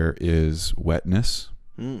there is wetness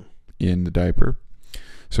in the diaper.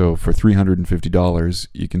 So for $350,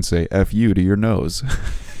 you can say F you to your nose.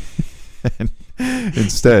 And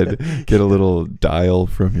instead, get a little dial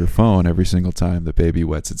from your phone every single time the baby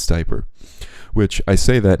wets its diaper. Which I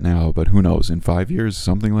say that now, but who knows? In 5 years,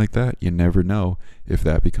 something like that, you never know if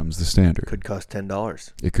that becomes the standard. Could cost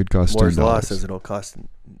 $10. It could cost Moore's $10. Law says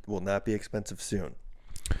will not be expensive soon.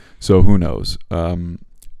 So who knows?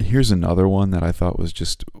 Here's another one that I thought was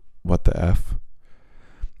just what the F.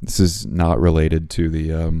 This is not related to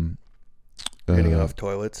the Getting off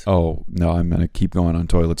toilets. Oh no, I'm gonna keep going on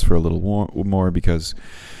toilets for a little more because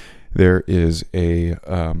there is a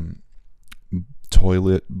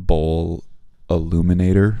toilet bowl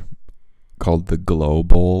illuminator called the Glow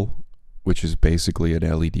Bowl, which is basically an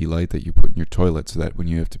LED light that you put in your toilet so that when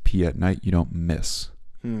you have to pee at night, you don't miss.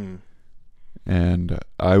 And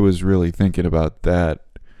I was really thinking about that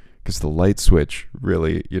because the light switch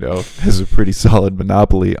really, has a pretty solid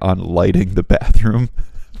monopoly on lighting the bathroom.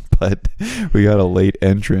 But we got a late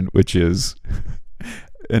entrant, which is,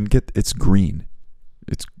 it's green.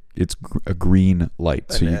 It's a green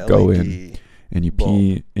light. So you go in and you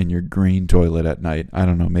pee in your green toilet at night. I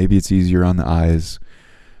don't know. Maybe it's easier on the eyes.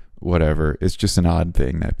 Whatever. It's just an odd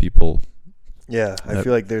thing that people. Yeah, I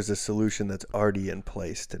feel like there's a solution that's already in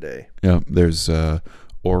place today. Yeah, there's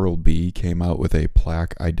Oral-B came out with a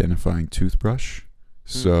plaque identifying toothbrush.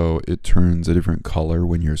 So it turns a different color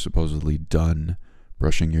when you're supposedly done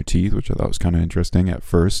brushing your teeth, which I thought was kind of interesting at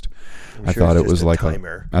first. I thought it was like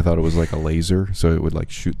a laser, so it would like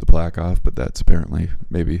shoot the plaque off, but that's apparently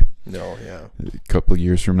maybe a couple of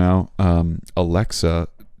years from now. Alexa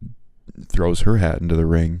throws her hat into the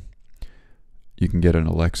ring. You can get an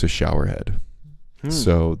Alexa shower head.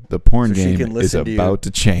 So the porn game is about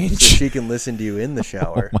to change. So she can listen to you in the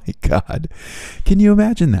shower. Oh my God. Can you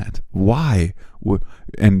imagine that? Why?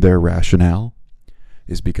 And their rationale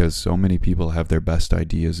is because so many people have their best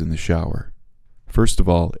ideas in the shower. First of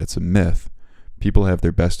all, it's a myth. People have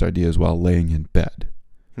their best ideas while laying in bed.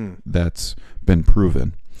 That's been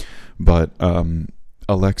proven. But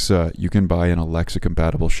Alexa, you can buy an Alexa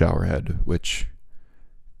compatible shower head, which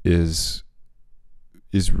is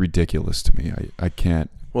ridiculous to me. I can't.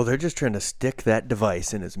 Well, they're just trying to stick that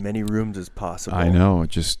device in as many rooms as possible. I know,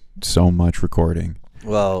 just so much recording.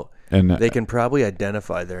 Well, and they can probably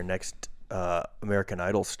identify their next American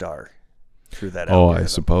Idol star through that. Oh, algorithm. I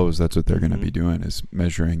suppose that's what they're going to be doing, is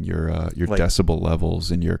measuring your like, decibel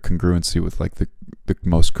levels and your congruency with like the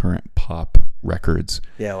most current pop records.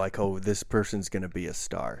 Yeah, like, oh, this person's going to be a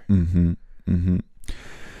star.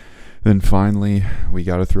 Then finally, we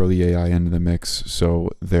got to throw the AI into the mix. So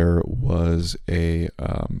there was a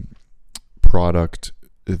product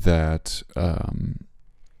that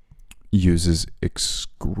uses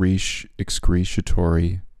excretory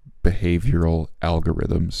behavioral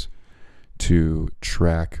algorithms to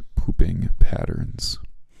track pooping patterns.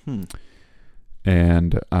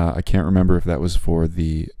 And I can't remember if that was for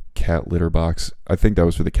the cat litter box. I think that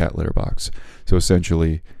was for the cat litter box. So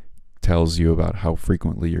essentially tells you about how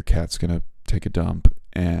frequently your cat's going to take a dump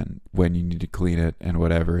and when you need to clean it and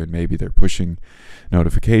whatever, and maybe they're pushing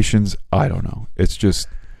notifications. I don't know. I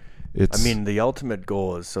mean, the ultimate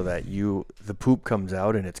goal is so that the poop comes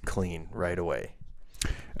out and it's clean right away.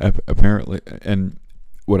 Apparently, and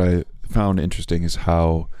what I found interesting is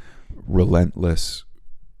how relentless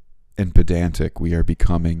and pedantic we are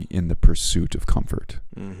becoming in the pursuit of comfort.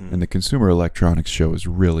 And the Consumer Electronics Show is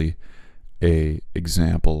really a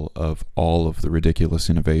example of all of the ridiculous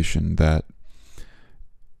innovation that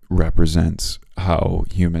represents how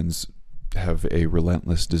humans have a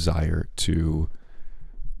relentless desire to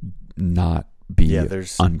not be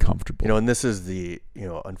uncomfortable. And this is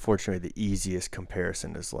unfortunately the easiest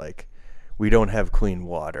comparison is like, we don't have clean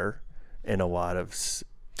water in a lot of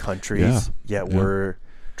countries, yet we're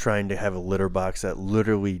trying to have a litter box that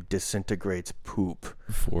literally disintegrates poop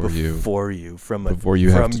before you from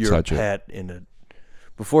your pet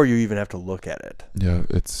before you even have to look at it. Yeah,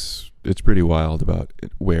 it's pretty wild about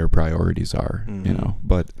where priorities are,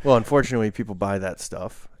 But well, unfortunately, people buy that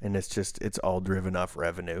stuff, and it's all driven off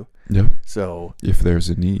revenue. Yeah. So if there's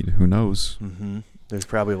a need, who knows? There's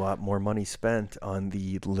probably a lot more money spent on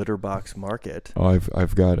the litter box market. Oh,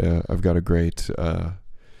 I've got a great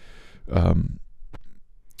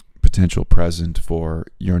potential present for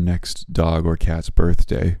your next dog or cat's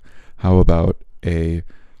birthday. How about a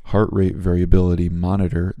heart rate variability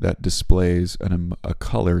monitor that displays a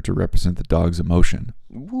color to represent the dog's emotion?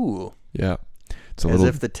 Ooh. Yeah. It's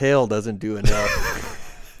if the tail doesn't do enough.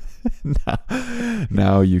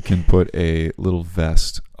 Now you can put a little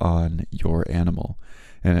vest on your animal,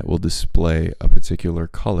 and it will display a particular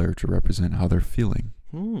color to represent how they're feeling.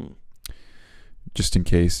 Just in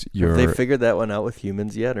case Have they figured that one out with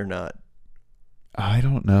humans yet or not? I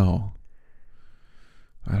don't know.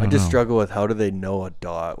 I just struggle with how do they know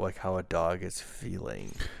how a dog is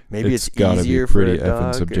feeling. Maybe it's gotta easier be pretty for a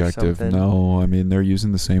dog effing subjective. or something. No, I mean they're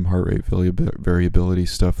using the same heart rate variability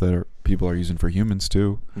stuff that people are using for humans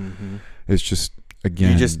too. It's just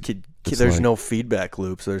again, there's no feedback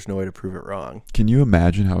loop, so there's no way to prove it wrong. Can you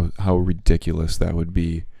imagine how ridiculous that would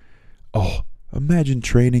be? Oh, imagine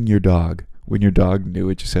training your dog when your dog knew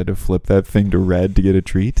it just had to flip that thing to red to get a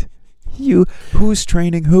treat. Who's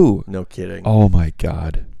training who? No kidding. Oh my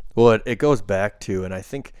God. Well, it goes back to, and I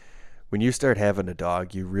think when you start having a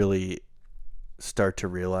dog, you really start to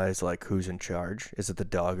realize like who's in charge. Is it the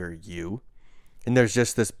dog or you? And there's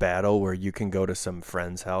just this battle where you can go to some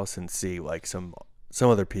friend's house and see like some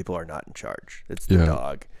other people are not in charge. It's the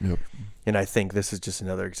dog. Yep. And I think this is just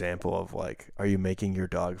another example of like, are you making your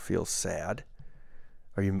dog feel sad?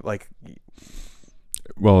 Are you like?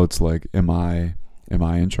 Well, it's like, am I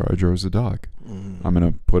in charge or is the dog? I'm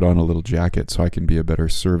going to put on a little jacket so I can be a better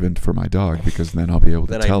servant for my dog, because then I'll be able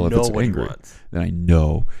to tell if it's angry. Then I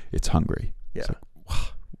know it's hungry. Yeah. It's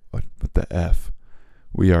like, what the F?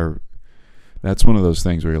 That's one of those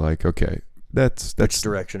things where you're like, okay, that's which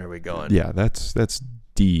direction are we going? Yeah, that's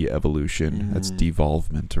de-evolution. That's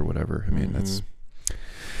devolvement or whatever. I mean, that's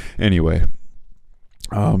Mm-hmm. anyway.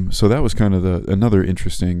 So that was kind of another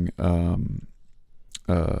interesting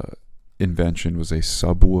invention was a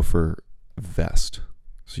subwoofer vest.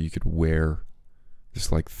 So you could wear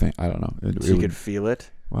this like thing. I don't know. So you could feel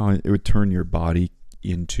it. Well, it would turn your body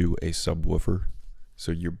into a subwoofer,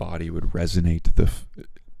 so your body would resonate.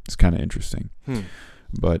 It's kind of interesting,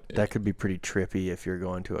 but that could be pretty trippy if you're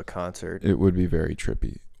going to a concert. It would be very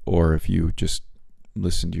trippy, or if you just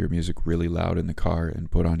listen to your music really loud in the car and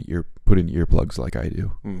put in earplugs like I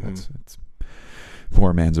do. Mm-hmm. That's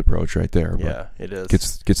poor man's approach right there. Yeah, it is.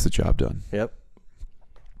 Gets the job done. Yep.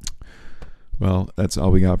 Well, that's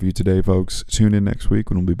all we got for you today, folks. Tune in next week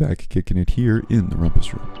when we'll be back kicking it here in the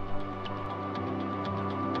Rumpus Room.